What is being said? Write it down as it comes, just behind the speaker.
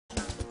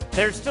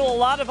There's still a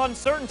lot of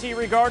uncertainty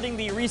regarding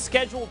the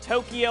rescheduled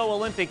Tokyo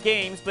Olympic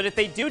Games, but if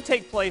they do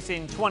take place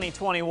in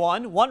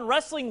 2021, one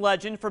wrestling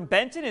legend from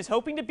Benton is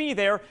hoping to be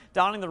there,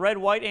 donning the red,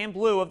 white, and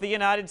blue of the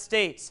United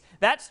States.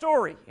 That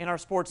story in our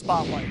Sports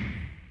Spotlight.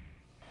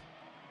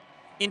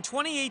 In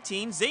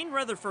 2018, Zain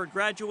Retherford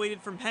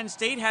graduated from Penn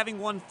State, having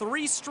won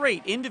 3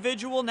 straight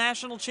individual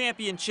national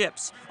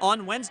championships.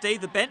 On Wednesday,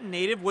 the Benton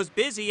native was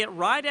busy at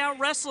Ride Out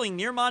Wrestling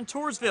near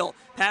Montoursville,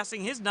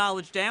 passing his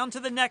knowledge down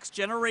to the next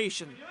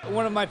generation.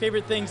 One of my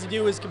favorite things to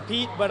do is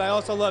compete, but I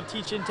also love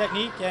teaching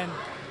technique, and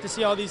to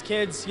see all these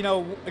kids,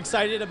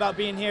 excited about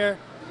being here.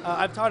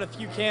 I've taught a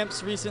few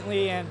camps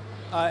recently, and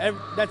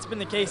that's been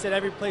the case at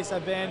every place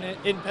I've been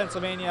in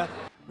Pennsylvania.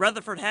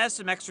 Retherford has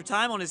some extra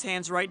time on his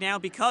hands right now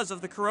because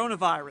of the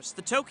coronavirus.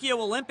 The Tokyo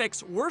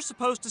Olympics were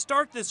supposed to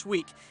start this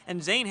week,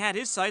 and Zain had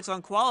his sights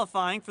on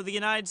qualifying for the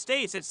United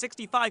States at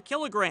 65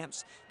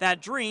 kilograms.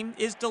 That dream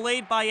is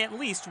delayed by at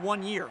least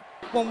 1 year.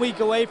 1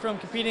 week away from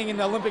competing in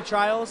the Olympic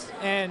trials,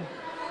 and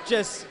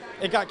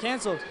it got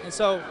canceled. And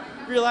so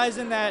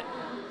realizing that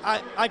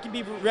I can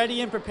be ready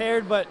and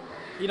prepared, but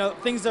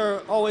things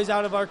are always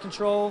out of our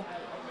control,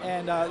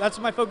 and that's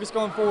my focus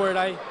going forward.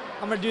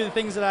 I'm going to do the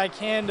things that I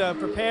can to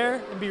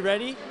prepare and be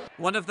ready.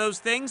 One of those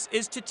things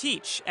is to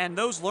teach, and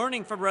those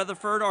learning from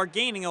Retherford are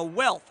gaining a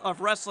wealth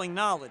of wrestling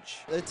knowledge.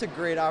 It's a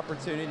great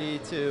opportunity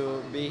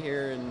to be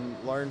here and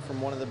learn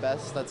from one of the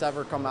best that's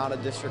ever come out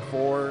of District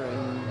 4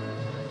 and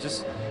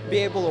just be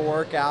able to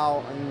work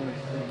out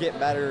and get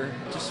better.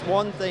 Just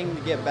one thing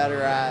to get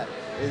better at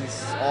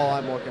is all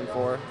I'm looking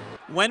for.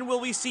 When will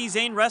we see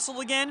Zain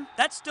wrestle again?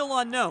 That's still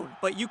unknown,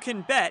 but you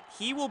can bet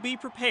he will be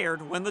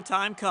prepared when the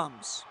time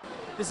comes.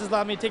 This has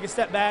allowed me to take a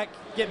step back,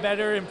 get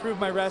better, improve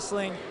my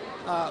wrestling.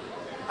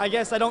 I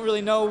guess I don't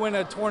really know when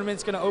a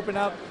tournament's going to open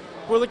up.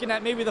 We're looking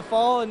at maybe the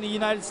fall in the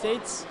United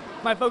States.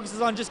 My focus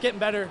is on just getting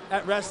better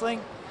at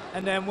wrestling,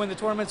 and then when the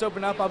tournaments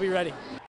open up, I'll be ready.